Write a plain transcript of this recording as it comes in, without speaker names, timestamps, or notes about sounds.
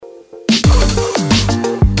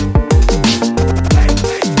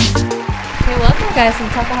guys to the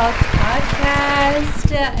Talkaholics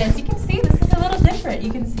podcast. As you can see, this is a little different.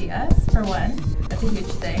 You can see us, for one. That's a huge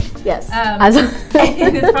thing. Yes.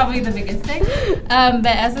 It's probably the biggest thing. But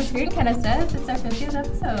as the screen kind of says, it's our 50th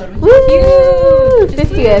episode, which is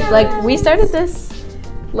huge. 50th. Like, we started this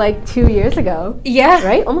like 2 years ago. Yeah.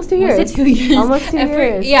 Right? Almost 2 years. Was it 2 years? Almost 2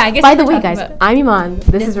 years. Yeah, I guess. By the way, guys, I'm Iman.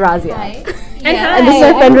 This is Razia. Hi. And this is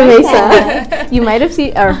our friend Ramesa. You might have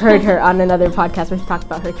seen or heard her on another podcast where she talked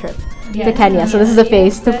about her trip to Kenya. So this is a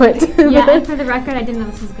face to put. And for the record, I didn't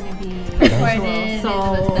know this was going to be recorded.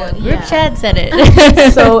 So, the group chat said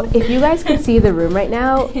it. So if you guys can see the room right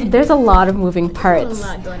now, there's a lot of moving parts. There's a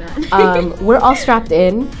lot going on. We're all strapped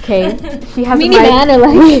in. Okay, she has Minivan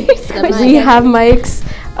or like we have mics.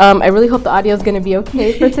 I really hope the audio is going to be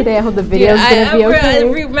okay for today. I hope the video is going to be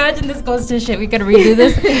okay. Imagine this goes to shit. We got to redo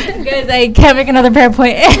this. Guys, I can't make another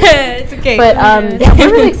PowerPoint. It's okay. But yeah,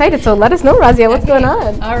 we're really excited. So let us know, Razia, what's going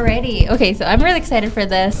on? Alrighty. Okay, so I'm really excited for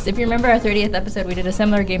this. If you remember our 30th episode, we did a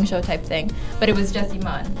similar game show type thing, but it was just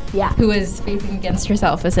Iman, who was facing against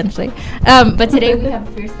herself, essentially. But today we have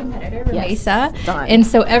a fierce competitor, Ramesa. Yes. And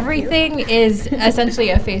so everything is essentially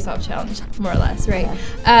a face-off challenge, more or less, right?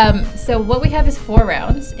 Yes. So what we have is 4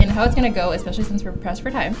 rounds. And how it's going to go, especially since we're pressed for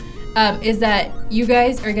time, is that you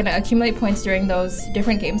guys are going to accumulate points during those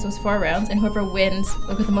different games, those 4 rounds, and whoever wins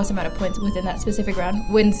with the most amount of points within that specific round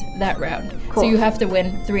wins that round. Cool. So you have to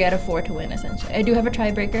win 3 out of 4 to win, essentially. I do have a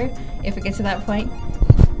tiebreaker if it gets to that point.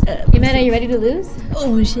 Iman, are you ready to lose?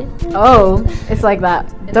 Oh, shit. Oh, it's like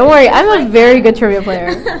that. Don't worry, I'm a very good trivia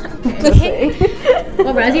player. Okay.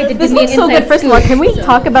 Well, Razia did this looks so good. First of all, can we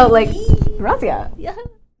talk about, like, Razia? Yeah.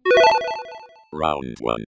 Round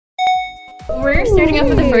 1. We're starting off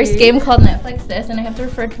with the first game called Netflix This, and I have to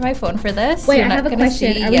refer to my phone for this. Wait, You're I not have a gonna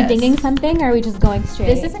question. see, Are we thinking something, or are we just going straight?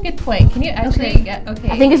 This is a good point. Can you actually get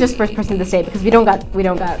I think it's just first person to say because we don't got.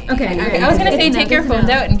 Okay. I was gonna say take your phones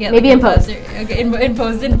out and get maybe like, in post. Okay, in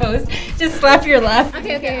post. Just slap your laugh.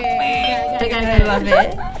 Okay. I love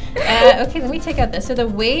it. Okay, let me take out this. So the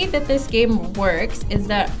way that this game works is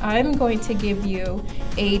that I'm going to give you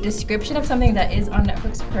a description of something that is on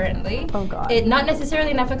Netflix currently. Oh God. It not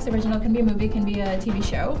necessarily a Netflix original. It can be a movie, it can be a TV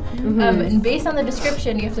show. And based on the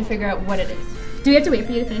description, you have to figure out what it is. Do we have to wait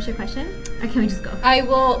for you to finish your question, or can we just go? I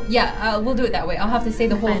will. Yeah, we'll do it that way. I'll have to say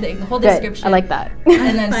the whole thing, the whole Good. description. I like that.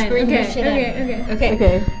 And then scream your shit out.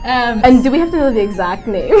 Okay. And do we have to know the exact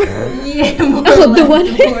name? Yeah, more the or one.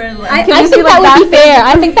 less. I think that would be fair.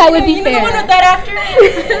 I think that would be You fair. know the one with that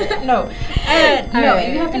after? No. No,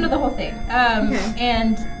 right. you have to know the whole thing.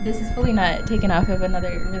 And this is fully not taken off of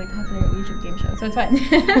another really popular YouTube game show, so it's fine.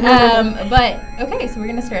 But okay, so we're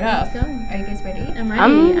gonna start off. Let's go. Are you guys ready? I'm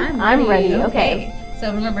ready. I'm ready. Okay.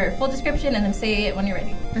 So remember, full description, and then say it when you're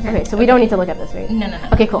ready. Okay. So we don't need to look at this, right? No.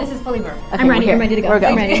 Okay, cool. This is fully verbal. Okay, I'm ready. we're I'm ready to go. We're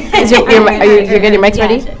I'm ready. ready. Is you're good? Your mic's Yeah,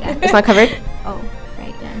 ready? sure, yeah. It's not covered? Oh,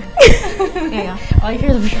 right there. There you All you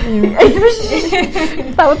hear is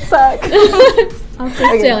That would suck. go. I'll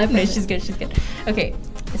stay still. No, she's good. Okay,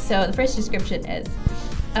 so the first description is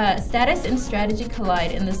status and strategy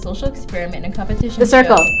collide in the social experiment and competition. The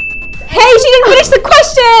circle. show. Hey, she didn't finish the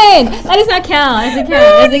question! That does not count.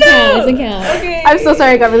 Doesn't count. Okay. I'm so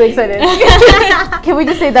sorry. I got really excited. Can we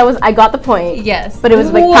just say that was I got the point? Yes. But it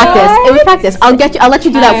was like practice. It was practice. I'll let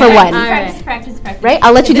you do that for one. Practice. Right?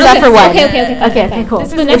 I'll let you do that for one. Okay, cool.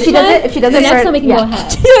 So the next if she does it next for one we can go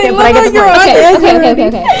ahead. Okay, but I get the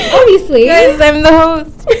point. Okay. Obviously. Guys, I'm the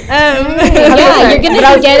host. Yeah, you're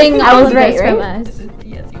gonna be getting I all was of right, this from right? us.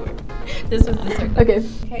 Yes, you were. This was the circle.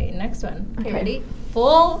 Okay, next one. Okay, ready?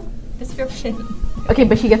 Full description. Okay,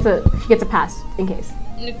 but she gets a pass in case.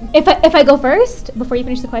 If I go first before you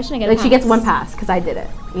finish the question, I get a Like pass. she gets one pass because I did it.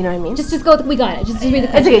 You know what I mean? Just go. We got it. Just read the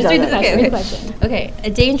It's question. okay, Just read the go, question. okay. Read the question. Okay, a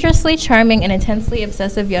dangerously charming and intensely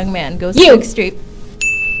obsessive young man goes You. to extreme.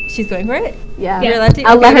 She's going for it? Yeah. You're allowed to.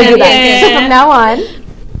 I'll let her do that. Yeah. So from now on,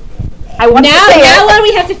 I want to say Now it. what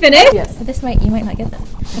we have to finish? Yes. You might not get this.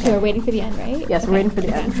 Okay, we're waiting for the end, right? Yes, we're waiting for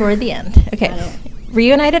the end. For the end. Okay.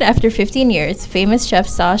 Reunited after 15 years, famous chef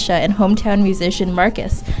Sasha and hometown musician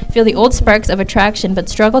Marcus feel the old sparks of attraction but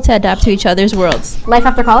struggle to adapt to each other's worlds. Life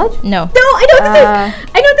after college? No. No, I know what this is.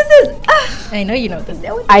 I know what this is. I know you know what this is.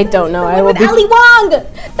 I don't know. I will With be. Ali Wong.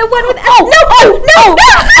 The one with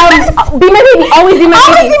Be my baby. Always be my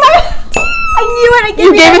baby. I knew it.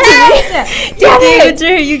 You gave it to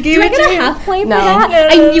me. You gave Do I it to get a her. half point No. for that? No,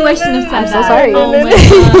 I knew I shouldn't have said I'm so that. sorry. Oh my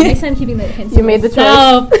god. Next time, keeping the hints. You made the choice.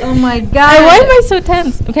 Oh my god. Why am I so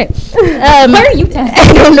tense? Okay. Why are you tense?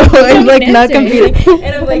 I don't know. I'm like not answer. competing.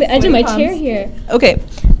 And I'm On like the edge of my sweaty chair palms. here. Okay.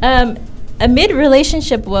 Amid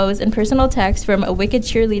relationship woes and personal attacks from a wicked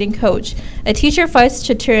cheerleading coach, a teacher fights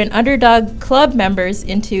to turn underdog club members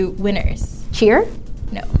into winners. Cheer?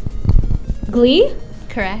 No. Glee?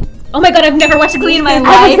 Correct. Oh my god, I've never watched Glee in my life.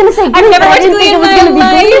 I was gonna say Glee, I've never but I watched didn't Glee think in it was my gonna be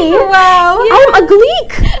life. Glee. Wow. I'm a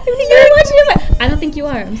Gleek. You're watching it. I don't think you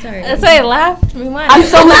are. I'm sorry. That's why I laughed. Rewind. I'm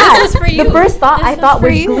so mad. This was for you. The first thought This I thought for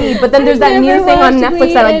was you. Glee, but then there's that I've new never thing on watched Netflix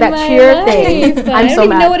Glee that like in that my cheer life. thing. I I'm don't so even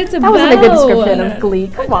mad. know what it's That wasn't a good about. description of Glee.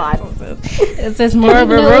 Come on. It's just more of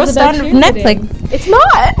a know it was roast about on cheerleading. Netflix. It's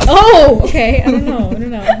not. Oh, okay. I don't know.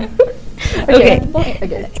 Okay.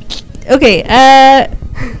 Okay.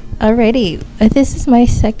 Alrighty. This is my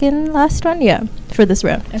second last one. Yeah, for this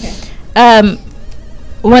round. Okay.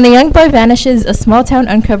 When a young boy vanishes, a small town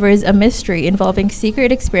uncovers a mystery involving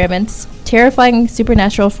secret experiments, terrifying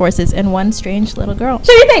supernatural forces, and one strange little girl.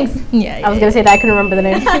 Stranger Things. Yeah. I was gonna say that I couldn't remember the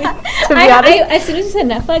name. To be honest, As soon as you said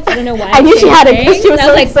Netflix, I don't know why. I knew she had it because she was I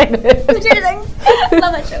so like, excited. Stranger Things.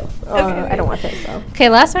 Love that show. I don't watch it, so. Okay,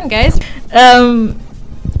 last one, guys.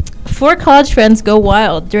 Four college friends go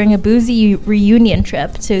wild during a boozy reunion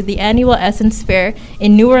trip to the annual Essence Fair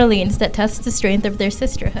in New Orleans that tests the strength of their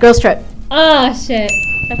sisterhood. Girls Trip. Oh shit.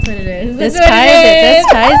 That's what it is. This That's what ties it. This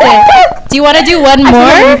ties it. Do you want to do one I've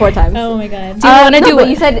seen it more? 4 times. Oh my god. Do you want to no, do but it?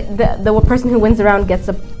 you said the person who wins the round gets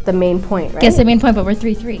the main point, right? Guess the main point, but we're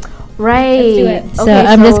 3-3. Right. Let's do it. So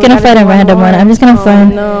I'm just gonna gotta find do a one random one. more. I'm just gonna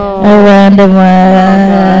find no. a random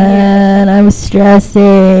one. I'm stressing.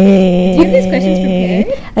 Do you have these questions prepared?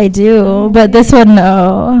 I do, but this one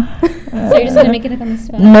no. So you're just gonna make it up on the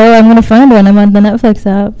spot? No, I'm gonna find one. I'm on the Netflix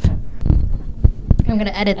app. I'm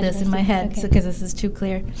gonna edit this in my head Okay. because this is too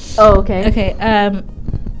clear. Oh, okay. Okay.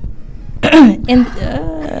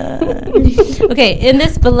 In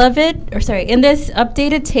this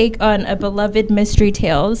updated take on a beloved mystery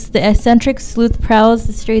tales, the eccentric sleuth prowls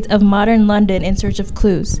the streets of modern London in search of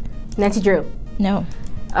clues. Nancy Drew. No.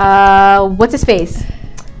 What's his face?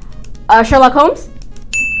 Sherlock Holmes?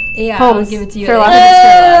 Yeah, Holmes. I'll give it to you. Sherlock.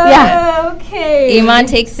 Yeah. Okay. Iman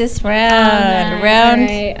takes this round. nice. Round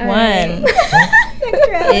All right.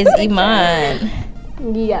 1 is Iman.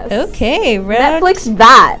 Yes. Okay, round. Netflix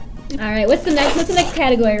that. All right. What's the next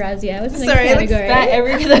category, Razia? What's the next category?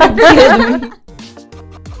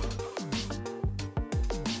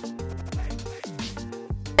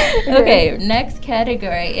 Okay, next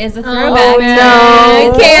category is a Oh, throwback.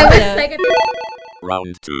 no. Okay, So- let's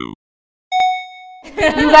Round 2.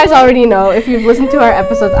 You guys already know if you've listened to our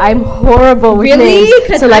episodes. I'm horrible with Really? names.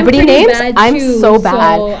 'Cause Celebrity I'm pretty names. bad I'm too, so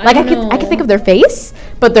bad. so Like I I don't could know. think of their face,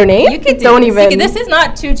 but their name. You could do don't this. even. This is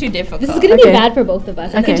not too difficult. This is gonna Okay. be bad for both of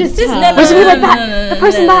us. I Okay. can just Just tell. no, Or something like that. The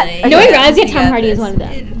person that- okay. Knowing You Razia, got Tom Hardy is this. one of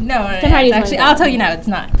them. No, Tom Hardy is one actually, of I'll them. tell you now. It's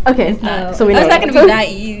not. Okay. No. So we know. That's not it. gonna be that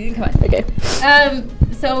easy. Come on. Okay.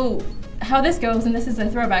 So how this goes, and this is a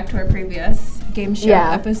throwback to our previous game show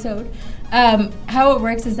Yeah. episode. How it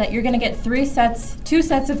works is that you're gonna get two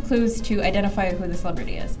sets of clues to identify who the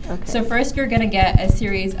celebrity is. Okay. So first, you're gonna get a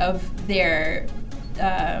series of their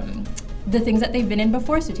the things that they've been in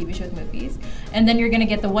before, so TV shows, movies, and then you're gonna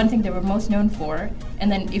get the one thing they were most known for,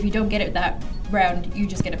 and then if you don't get it that round, you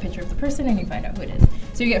just get a picture of the person and you find out who it is.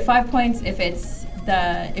 So you get 5 points if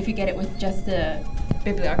you get it with just the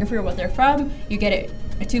bibliography or what they're from. You get it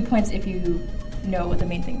 2 points if you know what the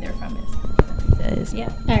main thing they're from is. Yeah.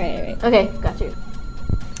 All right. Okay. Got you.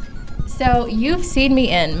 So you've seen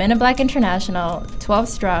me in Men in Black International, 12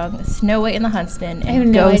 Strong, Snow White and the Huntsman, and I have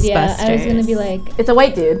no Ghostbusters. idea. I was gonna be like, It's a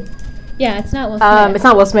white dude. yeah, it's not Will Smith. It's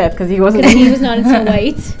not Will Smith because he wasn't. Because he was not in Snow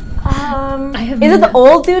White. I have is it no- the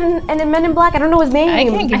old dude in Men in Black? I don't know his name. I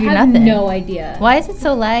can't I give you have nothing. no idea. Why is it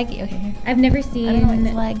so laggy? Okay, here. I've never I seen. don't know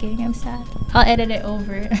why it's lagging. I'm sad. I'll edit it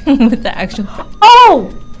over with the actual.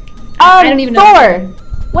 Oh! I don't even know. Thor!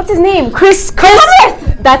 What's his name? Chris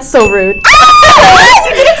That's so rude.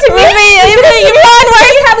 You did it to me!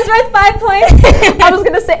 Hemsworth 5 points. I was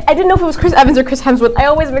gonna say, I didn't know if it was Chris Evans or Chris Hemsworth. I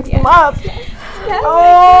always mix them up.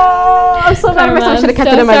 Oh, I'm so mad at myself. I should have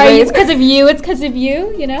kept it in my sorry. brain. It's because of you. It's because of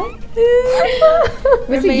you. You know.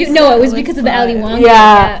 Was it you? No, it was because of the Ali Wong.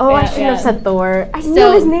 Yeah. Oh, I shouldn't have said Thor. I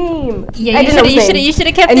knew his name. Yeah, I didn't know his name. you should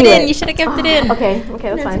have kept it Anyway. in. You should have kept it in. Okay,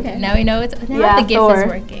 that's fine. okay. Now we know it's now Yeah, the GIF Thor. is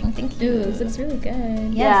working. Thank you. Ooh, this looks really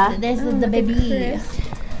good. Yes, Yeah. this is Oh, the look at baby. Chris.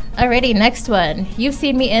 Alrighty, next one. You've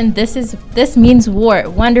seen me in This Means War,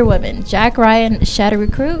 Wonder Woman, Jack Ryan, Shadow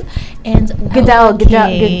Recruit, and Goodell,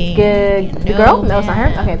 Okay. the girl? No, it's not her?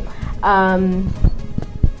 ma'am. Okay.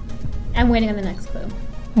 I'm waiting on the next clue.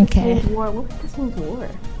 Okay. War. What was This Means War?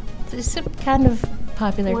 It's a kind of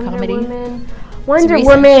popular comedy. Wonder recent.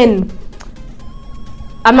 Woman.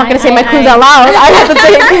 I'm not gonna say my clues out loud. I have to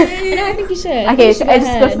think. No, I think you should. Okay, You should I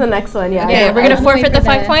just go to the next one. Yeah. Okay, yeah. we're gonna I'm forfeit waiting the for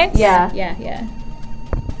 5 the- points? Yeah. Yeah.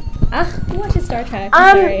 Who watches Star Trek?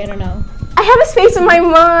 I'm sorry, I don't know. I have his face in my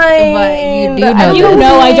mind. But you do know I You this.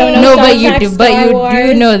 know I don't know No, Star but you Trek, do. But Star you Wars.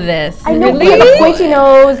 do know this. I know. Really? The pointy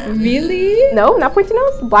nose. Really? No, not pointy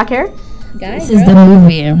nose. Black hair. Guy, This is the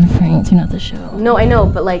movie I'm referring to, not the show. No, I know,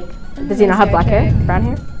 but like, does he not have Star black hair? Trek. Brown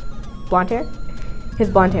hair? Blonde hair? His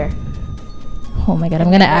blonde hair. Oh my god, I'm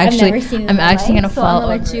gonna actually. never seen it in I'm my actually life, gonna so I'm fall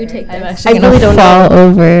gonna over. let you take I'm this. actually I gonna really don't fall know. I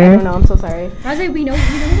over. don't know. I'm so sorry. Rosé, we know to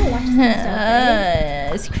watch this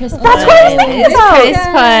stuff. It's Chris That's what I was Pine. thinking It's about. Chris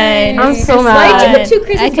Pine. I'm so Why mad. did you put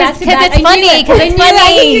two Chris's back to back? Because it's I knew funny. it. Because I it's knew it.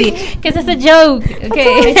 funny. Because it's a joke. I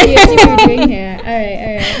Okay. see what you're doing here. All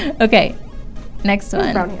right. Okay. Next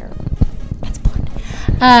one. Brown hair. That's blonde.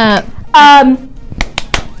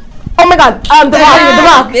 Oh my god. The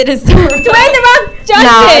Rock. It is. Dwayne The Rock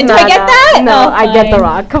Johnson. No, Do I get that? no, Oh, I get The fine.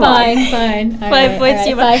 Rock. Come on. Fine. All 5 right, points. all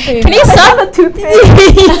You right, 5 for you. Can you stop? The toothpick.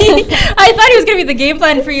 I thought it was gonna be the game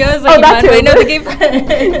plan for you. I was like, Oh, that I too. know the game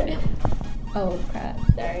plan. Oh crap!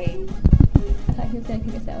 Sorry. I thought he was gonna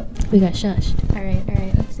kick us out. We got shushed. All right.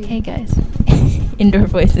 Let's see. Hey guys. Indoor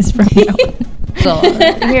voices from now on. So,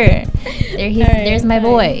 here. There's my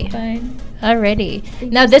boy. Fine. Alrighty.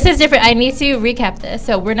 Now this is different. I need to recap this.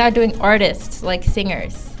 So we're not doing artists like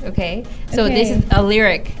singers, okay? So this is a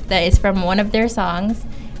lyric that is from one of their songs.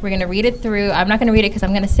 We're gonna read it through. I'm not gonna read it because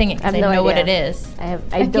I'm gonna sing it because I I have no know what it idea. is. I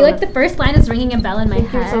feel like the first line is ringing a bell in my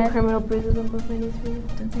Thank you, so head. criminal bruises on both my knees for you.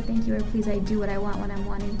 Don't say thank you or please. I do what I want when I'm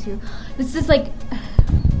wanting to. This is like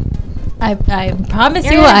I promise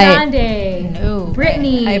you Ariana Grande. No.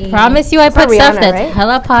 Britney. I promise you I It's not put stuff Rihanna, that's right?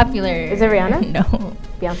 hella popular. Is it Rihanna? No.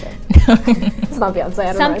 Beyonce. No. It's not Beyonce. I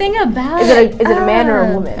don't Something know. about Is it a man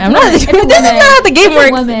or a woman? I'm not. This is It's a not woman. how the game It's a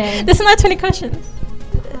works. woman. This is not 20 questions.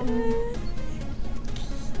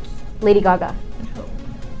 Lady Gaga.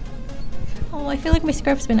 Oh, I feel like my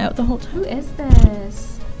scarf's been out the whole Who time. is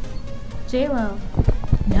this? J-Lo.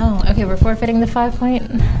 No. Okay, we're forfeiting the 5 point.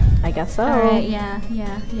 I guess so. All right, yeah.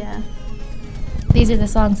 These are the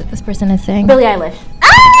songs that this person is saying. Billie Eilish.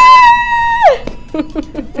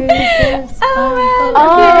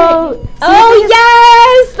 Oh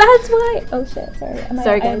yes, that's why. Oh shit, sorry.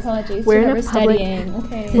 Sorry, I guys. apologies. We're in Whoever's a public- studying.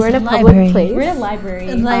 Okay. We're in a public library. place. We're in a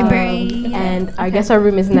library. Library. And I guess our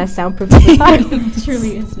room isn't as soundproof as we thought. It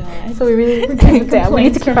truly is not. So we really we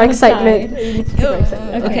need to keep our excitement. We need to keep our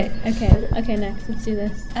excitement. Okay, next. Let's do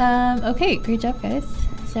this. Okay, great job, guys.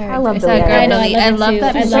 Sorry. I love saw Billie Girl Eilish. Billie. I I love love it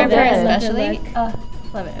that too. I love server it. I love her especially. look.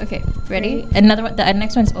 Love it. Okay, ready? Ready? Another one. The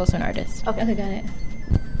next one's also an artist. Okay. Okay, got it.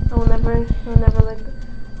 I will never like.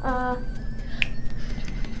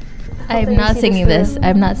 I'm not singing this.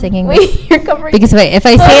 I'm not singing this. Wait, you're covering. Because wait, if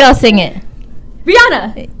I say it, I'll sing it.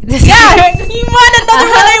 Rihanna. Yes! You won another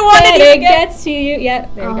one I wanted It you to get. gets to you.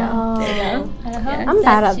 Yep. There you go. There you go. Uh-huh. I'm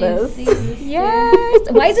bad at this. Yes.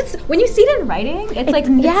 Why is it? When you see it in writing, it's like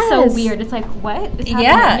it's so yes. weird. It's like what? Is happening?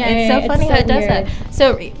 Yeah, it's so funny how it does weird. that.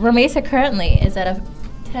 So Ramesa currently is at a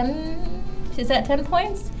 10. She's at 10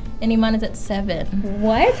 points, and Iman is at 7.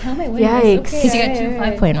 What? How am I winning? Yikes. This? Okay, Because you got alright, two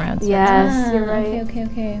alright. 5-point rounds. Yes, Ah, you're right.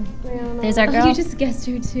 Okay. There's our Oh, girl. you just guessed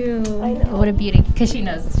her too. I know. What a beauty. Because she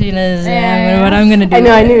knows Yeah. what I'm going to do. I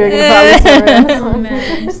know. I knew you were gonna probably. Oh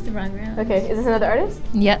man, just the wrong round. Okay, is this another artist?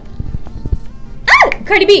 Yep. Ah,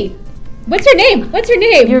 Cardi B. What's her name?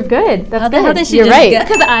 You're good. That's How the good. hell did she You're just right. get-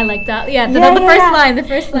 Because I like that. Yeah, the Yeah, first yeah. line. The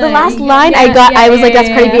first line. The last Yeah, line yeah, I got, yeah, I was yeah, like, "That's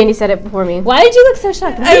yeah, Cardi B," yeah. and you said it before me. Why did you look so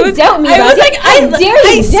shocked? I was doubt me. I was Rosie. like, How dare you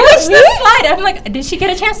I doubt switched me? the slide. I'm like, did she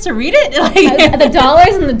get a chance to read it? Like, The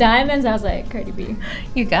dollars and the diamonds. I was like, Cardi B.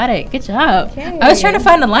 You got it. Good job. Okay. I was trying to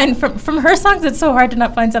find a line from her songs. It's so hard to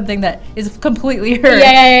not find something that is completely her.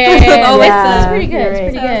 Yeah. With all yeah. this, It's pretty good. You're It's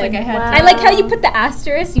pretty right. So I was good. like, I had Wow. to- I like how you put the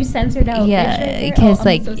asterisk. You censored out. Yeah, pictures there. because, I'm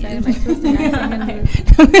like- so sorry. Am I supposed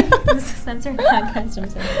to censor podcast? I'm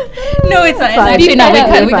sorry. No, it's not. It's Fine. actually not. Beep that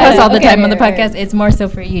out, We beep cuss that all out. the Okay, time on the alright, podcast. It's more so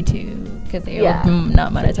for YouTube because they Yeah. will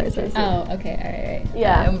not monetize us. Oh, okay. All right.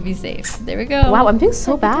 Yeah. And we'll be safe. There we go. Wow, I'm doing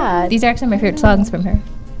so bad. These are actually my favorite songs from her.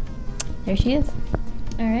 There she is.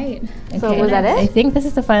 All right. So was that it? I think this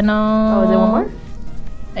is the final. Oh, is there one more?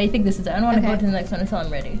 I think this is it. I don't want to Okay. go to the next one until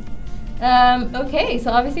I'm ready. Okay,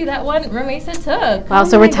 so obviously that one Ramesa took. Wow, Oh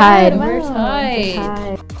so my we're tied. God, We're Wow,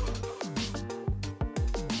 tied.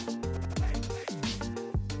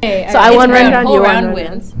 Okay, So all I right. won It's round, whole you won round round.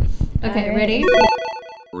 wins. Okay, Alright. ready?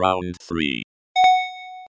 Round 3.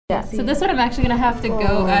 Yeah. So this one I'm actually gonna have to go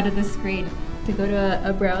Oh. out of the screen to go to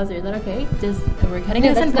a browser. Is that okay? Just we're cutting No,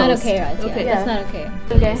 this that's in not post. okay, Raj. Okay. Yeah, that's not okay.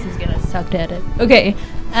 Okay. This is gonna suck to edit. Okay.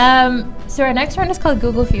 So our next round is called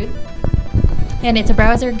Google Feud. And it's a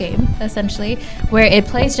browser game, essentially, where it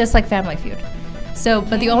plays just like Family Feud. So,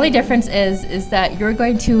 but the only difference is that you're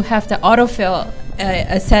going to have to autofill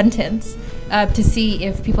a sentence to see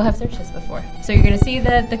if people have searched this before. So you're gonna see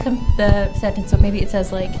the sentence. So maybe it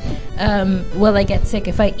says like, "Will I get sick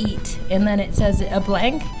if I eat?" And then it says a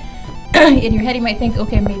blank. In your head, you might think,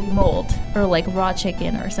 okay, maybe mold or like raw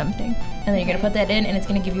chicken or something. And then you're gonna put that in, and it's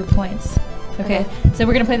gonna give you points. Okay. So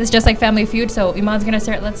we're gonna play this just like Family Feud. So Iman's gonna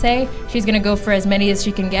start. Let's say she's gonna go for as many as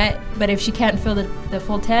she can get. But if she can't fill the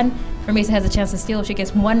full 10, Ramesa has a chance to steal. If she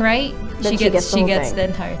gets one right, Then she gets the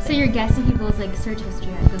entire thing. So you're guessing people's like search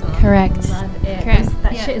history on Google. Correct. Love it. Correct.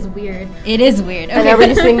 That Yeah. shit is weird. It is weird. And are we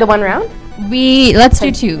just doing the one round? Let's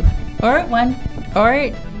do 2 or 1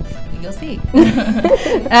 or you'll see.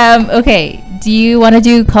 Okay. Do you want to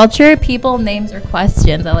do culture, people, names, or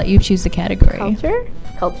questions? I'll let you choose the category. Culture.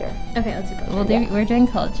 Okay, let's do culture. We're doing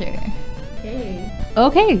culture. Okay.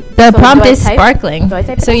 Okay. The prompt do I is type? sparkling. Do I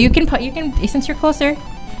type it So in? you can since you're closer.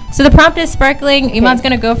 So the prompt is sparkling. Iman's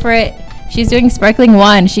gonna go for it. She's doing sparkling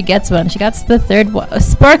 1. She gets one. She got the third one.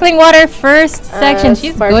 Sparkling water first section.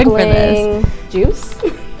 She's going for this. Juice.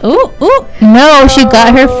 Ooh. No, she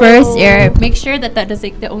got her first error. Make sure that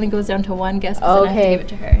that only goes down to 1 guess. 'Cause then I have to give it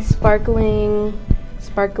to her.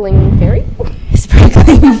 Sparkling fairy.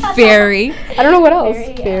 Sparkling fairy. I don't know what else.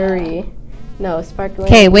 Fairy. No, sparkling.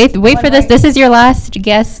 Okay, wait for this. This is your last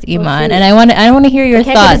guess, Iman, shoot. and I want to hear your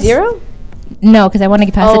Can't thoughts. get a 0? No, because I want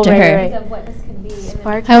to pass it to her. Right. Of what this can be.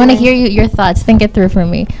 Sparkling. I want to hear your thoughts. Think it through for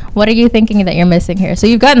me. What are you thinking that you're missing here? So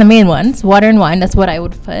you've gotten the main ones: water and wine. That's what I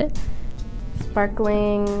would put.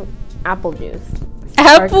 Sparkling apple juice.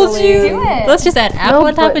 Apple Sparkling- juice. Do it. Let's just add apple No,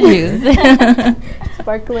 on top of but- juice.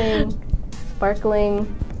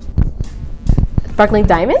 Sparkling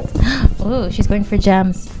diamond? Ooh, she's going for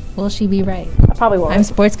gems. Will she be right? I probably won't. I'm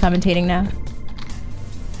sports commentating now.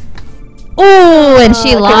 Ooh, and she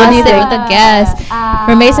Okay, what do lost you it think? with a guess.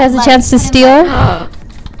 Ramesa has a chance to steal.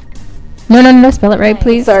 No, spell it right,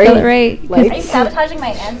 please. Sorry. Spell it right. Like- Are you sabotaging my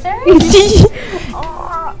answer?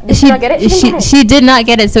 Did she not get it? She did not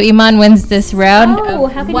get it, so Iman wins this round. Oh,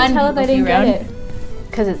 how can you tell if I didn't get it?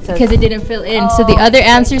 Because it says Because it didn't fill in. So the other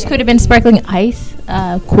answers could have been sparkling ice,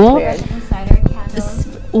 cool. Weird. Cider, candles.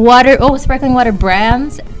 Water, sparkling water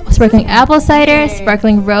brands, sparkling apple cider,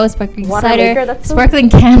 sparkling rose, sparkling Water cider, maker, that's so- sparkling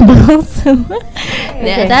candles.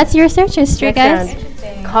 Okay. That's your search history, Next guys. round.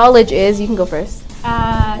 Interesting. College is, you can go first.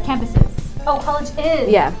 Campuses. Oh, college is.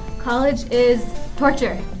 Yeah. College is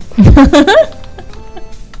torture.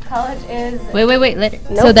 College is. Wait.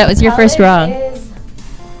 So Nope. that was your first wrong. College is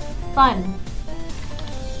fun.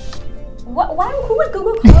 What? Why? Who would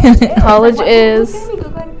Google college is? College Like, is- who's gonna be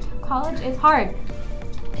Googling college is hard.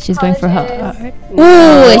 She's going for College hard. is- Ooh,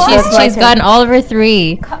 and That's my she's turn. gotten all of her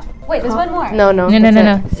 3. Wait, there's one more. No. No.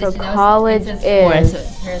 that's it. So college is.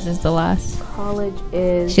 Hers is the last. College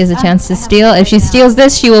is. She has a chance to steal. If she steals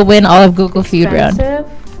this, she will win all of Google Feud round.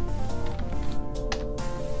 expensive.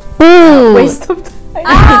 Ooh. Waste of time.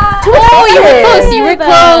 Oh, you were close. You were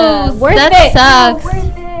close. Worth That it. sucks. Worth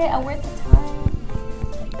it. Worth the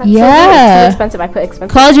time. That's Yeah. too expensive. I put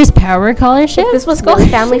expensive. College is power scholarship. If this was really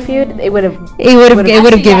Family Feud, it would have. It would have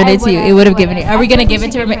given Actually, it to you. I It would have would've. given it. Are we I gonna think give we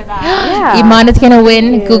it to should her? give her that. Yeah. Iman is gonna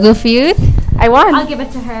win Thank you. Google Feud. I won. I'll give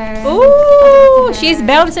it to her. Ooh, she's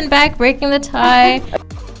bouncing back, breaking the tie.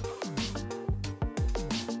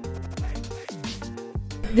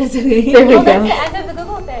 This There we Well, that's go. the end of the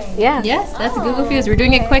Google thing. Yeah. Yes, that's a Google Fuse. We're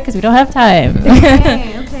doing it quick because we don't have time.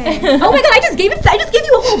 Okay. Oh my god, I just gave you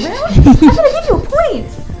a whole round? I should have given you a point.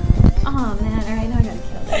 Oh man, alright, now I gotta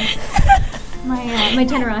kill this. My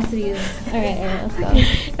generosity is alright, let's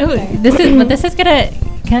go. Oh, this is gonna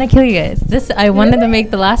kind of kill you guys. I wanted to make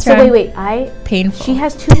the last So round wait. painful. She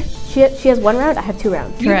has 2. She has 1 round. I have 2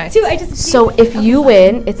 rounds. Correct. Two, I just So if you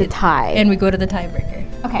win, it's a tie. And we go to the tiebreaker.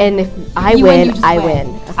 okay. And if I You win, you just I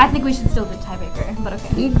win. I think we should still do tiebreaker, but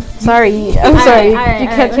okay. Sorry. I'm Alright, sorry. alright, You alright,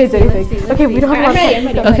 can't change let's see, let's anything. see, let's Okay, we see. don't have I'm more ready,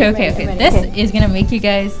 time. I'm ready. Okay. This is gonna make you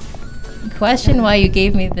guys question why you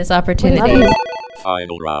gave me this opportunity. Love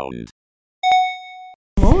Final round.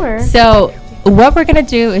 More. So what we're gonna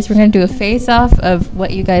do is we're gonna do a face-off of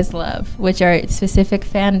what you guys love, which are specific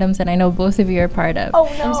fandoms that I know both of you are part of. Oh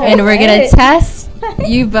no. And we're gonna test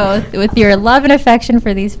you both with your love and affection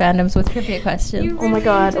for these fandoms with trivia questions. Oh my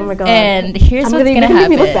god. Oh my god. And here's I'm what's gonna- gonna you're gonna make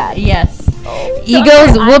me happen. look bad. Yes. So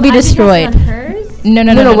Egos I'm- will be I'm just destroyed. on hers?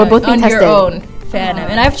 No, we're both being on your tested. own fandom.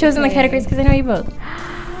 And I've chosen the okay. categories because I know you both.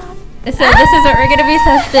 So this is what we're gonna be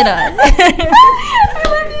tested on.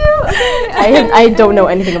 I love you. I don't know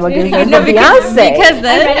anything about Disney. No, But because Beyonce.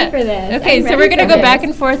 then, I'm ready for this. Okay, I'm so ready we're gonna for go back this.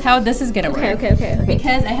 and forth how this is gonna work. Okay.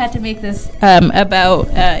 Because I had to make this about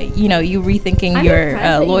you rethinking I'm your impressed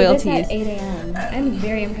that you did this loyalties. at 8 a.m. I'm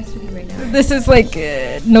very impressed with you right now. This is like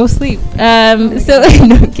no sleep. So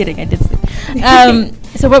no kidding, I did sleep.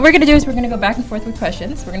 So what we're gonna do is we're gonna go back and forth with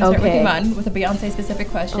questions. We're gonna start with Okay. Iman with a Beyonce specific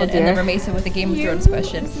question, and dear. then Ramesa with a Game of Thrones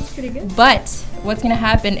question. This is pretty good. But what's gonna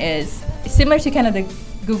happen is similar to kind of the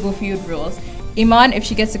Google Feud rules. Iman, if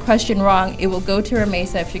she gets the question wrong, it will go to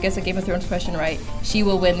Ramesa. If she gets a Game of Thrones question right, she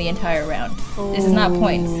will win the entire round. This is not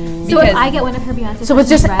points. So if because- I get one of her Beyonce So it's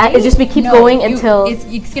just right? it's just we keep No, going you- until it's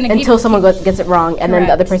gonna until keep- someone gets it wrong, and then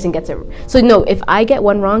the other Correct. person gets it. So no, if I get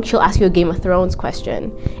one wrong, she'll ask you a Game of Thrones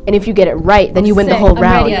question, and if you get it right, then you win the Sick. whole I'm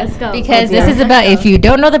round. ready. Let's go. Because dear. this is about if you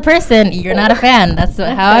don't know the person, you're not a fan. That's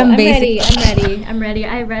how I'm basic. I'm ready.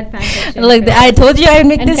 I read fan fiction. Look, I told you I'd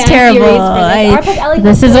make And this fan terrible. theories for this. Our Ellie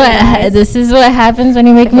This is Costello, what guys. this is what happens when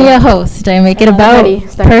you make me a host. I make it about Ready,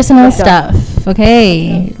 start. personal Let's go. stuff.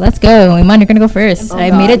 Okay, let's go. Iman, you're gonna go first. Oh, I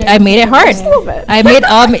God. made it. I made it hard. Just a little bit. I made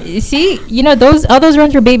all. See, you know all those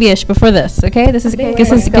runs were babyish before this. Okay, this is Okay,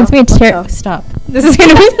 this let's is go. going to be Let's go. stop. This is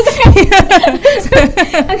gonna be.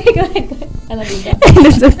 Okay, go ahead. I love you. Go.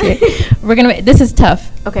 It's okay. We're gonna. This is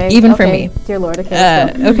tough. Okay. Even for okay. me. Dear Lord. Okay.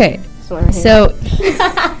 Let's go. Okay. Just want to hear. So,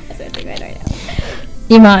 That's what I'm doing right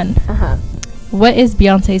now. Iman, Uh-huh. what is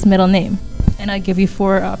Beyonce's middle name? And I'll give you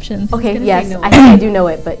 4 options. Okay. gonna Yes, say no. I think I do know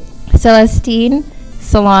it, but Celestine,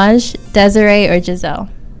 Solange, Desiree, or Giselle?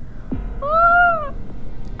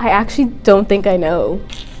 I actually don't think I know.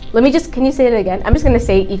 Let me just. Can you say it again? I'm just gonna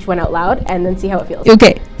say each one out loud and then see how it feels.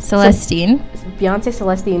 Okay. Celestine. Beyonce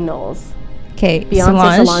Celestine Knowles. Okay. Beyonce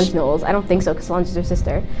Solange. Solange Knowles. I don't think so because Solange is her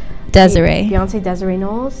sister. Desiree. Beyonce Desiree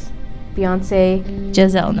Knowles. Beyonce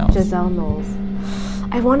Giselle Knowles. Giselle Knowles.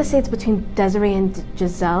 I want to say it's between Desiree and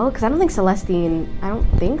Giselle because I don't think Celestine. I don't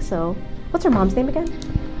think so. What's her mom's name again?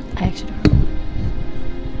 I actually don't know.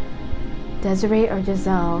 Desiree or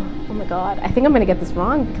Giselle? Oh my god. I think I'm gonna get this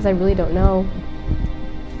wrong because I really don't know.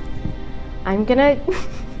 I'm gonna.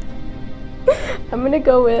 I'm gonna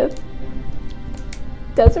go with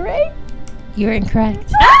Desiree. You're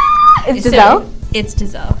incorrect. It's So, Giselle. it's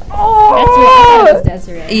Giselle. Oh, That's what I thought it was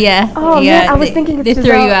Desiree. Yeah. Oh, yeah. man, I was thinking it's they threw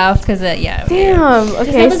Giselle. you off because yeah. Damn. Giselle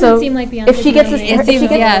Okay, doesn't so seem like Beyonce's if she gets this, middle name. It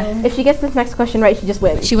seems- yeah. if she gets this next question right, she just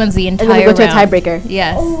wins. She wins the and entire then we go to a round. tiebreaker.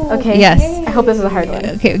 Yes. Okay. Yes. I hope this is a hard one.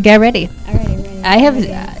 Okay, get ready. Alrighty, ready. I have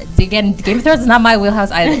again. Game of Thrones is not my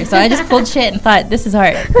wheelhouse either, so I just pulled shit and thought this is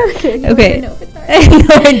hard. Okay. Okay. know if it's hard.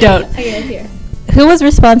 No, I don't. Okay, let's hear. Who was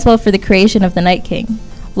responsible for the creation of the Night King?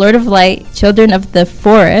 Lord of Light, Children of the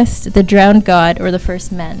Forest, the Drowned God, or the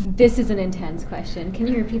First Men? This is an intense question. Can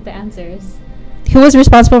you repeat the answers? Who was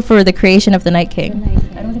responsible for the creation of the Night King? The Night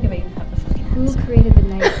King. I don't think I even have the fucking Who answer. created the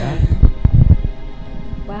Night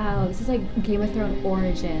King? Wow, this is like Game of Thrones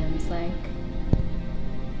origins. Like,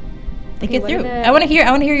 Think Okay, it what are through. the- I want to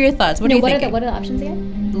hear your thoughts. What no, are you what thinking? Are what are the options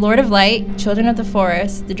again? Lord of Light, Children of the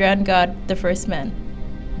Forest, the Drowned God, the First Men.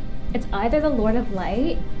 It's either the Lord of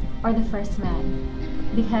Light or the First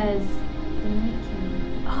Man, because the Night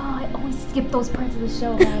King. Oh, I always skip those parts of the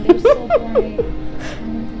show, man. They're so boring.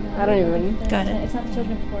 I don't even- Got it. It's not the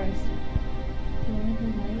Children of the Forest. The Lord of the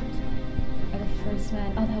Light or the First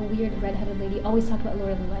Man. Oh, that weird redheaded lady always talked about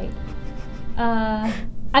Lord of the Light.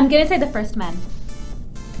 I'm gonna say the First Man.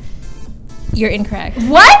 You're incorrect.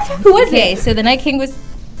 What? Who is Okay, it? so the Night King was.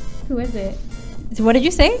 Who is it? So what did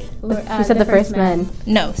you say? She said the first man.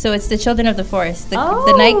 No, so it's the Children of the Forest. The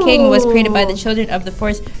Night King was created by the Children of the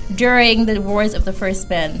Forest during the Wars of the First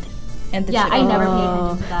Men. And the Yeah, I Children- never paid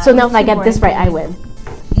attention to that. So now It's if I too get this boring right, for I me. win.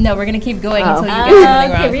 No, we're gonna keep going Oh. until you get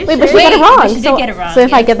something okay, wrong. really? Wait, but she Wait, got it wrong. but she did so, get it wrong. So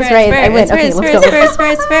if I Yeah, get it's this right, fair, I win. it's Okay, fair, let's it's go. fair, it's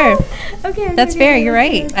fair, it's fair, it's fair. Okay. That's fair. You're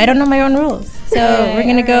right. I don't know my own rules, so Okay, we're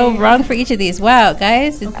gonna go alright. wrong for each of these. Wow,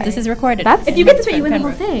 guys, this is recorded. That's- If you get this right, you win the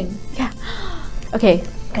whole Pembroke. thing. Okay,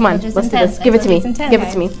 come on, Intelligence let's do intense, this. Give it to me. intelligence Give it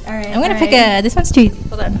intense. to me. All right. I'm gonna pick a. This one's too easy.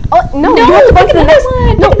 Hold on. Oh no! No, you have to go to the pick next another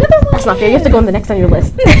one, No, pick another one. that's not fair. You have to go on the next on your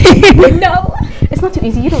list. No. It's not too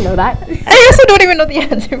easy. You don't know that. I also don't even know the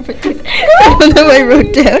answer for this. I don't know what I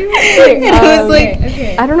wrote down. It was like,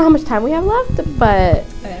 Okay. I don't know how much time we have left, but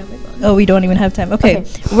oh, we don't even have time. Okay,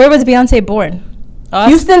 Okay. where was Beyonce born?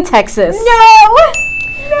 Houston, Texas. No.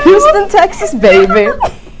 Houston, Texas, baby.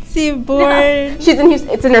 She born. She's in Houston.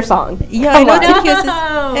 It's in her song. Yeah, Come I know on. it's in Houston.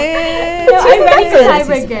 No. Eh, No, I'm ready for Texas.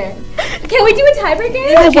 tiebreaker. Can we do a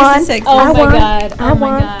tiebreaker? I Houston, won. Texas. Oh I my won. god. I Oh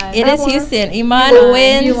my won. god. It I is won. Houston. Iman You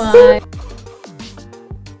wins. won.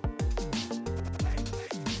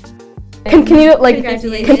 Can you like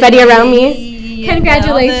Congratulations. confetti around me? Yeah,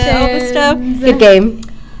 Congratulations. all the stuff. Good game.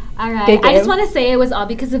 All right. Good I just game. want to say it was all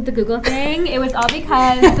because of the Google thing. It was all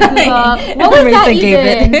because the Google. What was that Marisa gave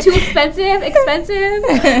even? it. Too expensive?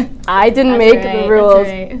 Expensive? I didn't That's make right, the that's rules.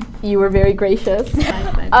 right. You were very gracious.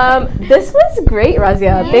 Fine, fine. This was great,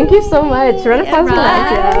 Razia. Thank you so much. Renaissance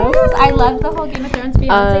Razia. I love the whole Game of Thrones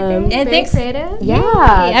Beyonce thing. And Very thanks. creative. Yeah,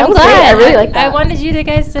 I'm that was glad. great. I really like that. I wanted you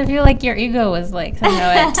guys to feel like your ego was like somehow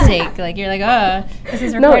at stake. Like you're like, oh, this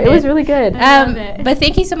is No, recorded. it was really good. love it. But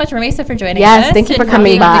thank you so much, Ramesa, for joining us. Yes, thank you for and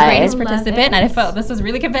coming being by. the greatest Love participant. it. And I felt this was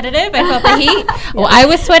really competitive. I felt the heat. Well, I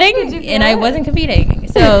was sweating and I wasn't competing.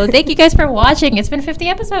 So thank you guys for watching. It's been 50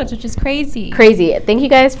 episodes, which is crazy. Crazy. Thank you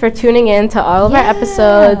guys for tuning in to all of our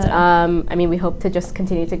episodes. I mean, we hope to just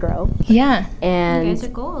continue to grow. Yeah. And You guys are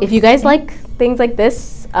goals. if you guys like things like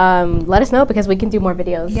this, let us know because we can do more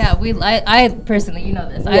videos. Yeah, I personally, you know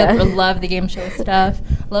this. Yeah. I love the game show stuff.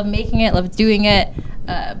 Love making it. Love doing it.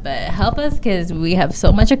 But help us because we have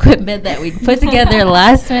so much equipment that we put together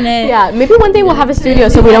last minute. Yeah, maybe one day we'll have a studio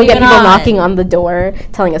so we don't get Even people on. knocking on the door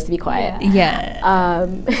telling us to be quiet. Yeah.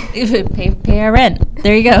 Um, pay our rent.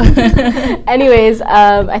 There you go. anyways,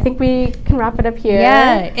 I think we can wrap it up here.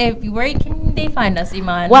 Yeah. Where can they find us,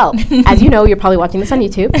 Iman? Well, as you know, you're probably watching this on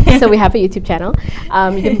YouTube, so we have a YouTube channel.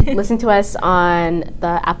 You can listen to us on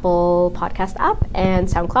the Apple Podcast app and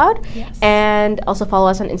SoundCloud, and also follow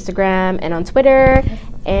us on Instagram and on Twitter,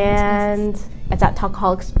 and it's at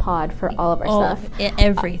Talkaholics Pod for all of our stuff.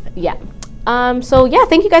 Everything. Yeah. So yeah,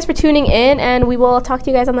 thank you guys for tuning in, and we will talk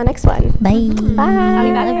to you guys on the next one. Bye.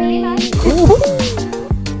 Bye.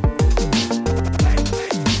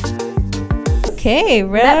 Okay,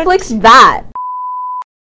 Netflix that.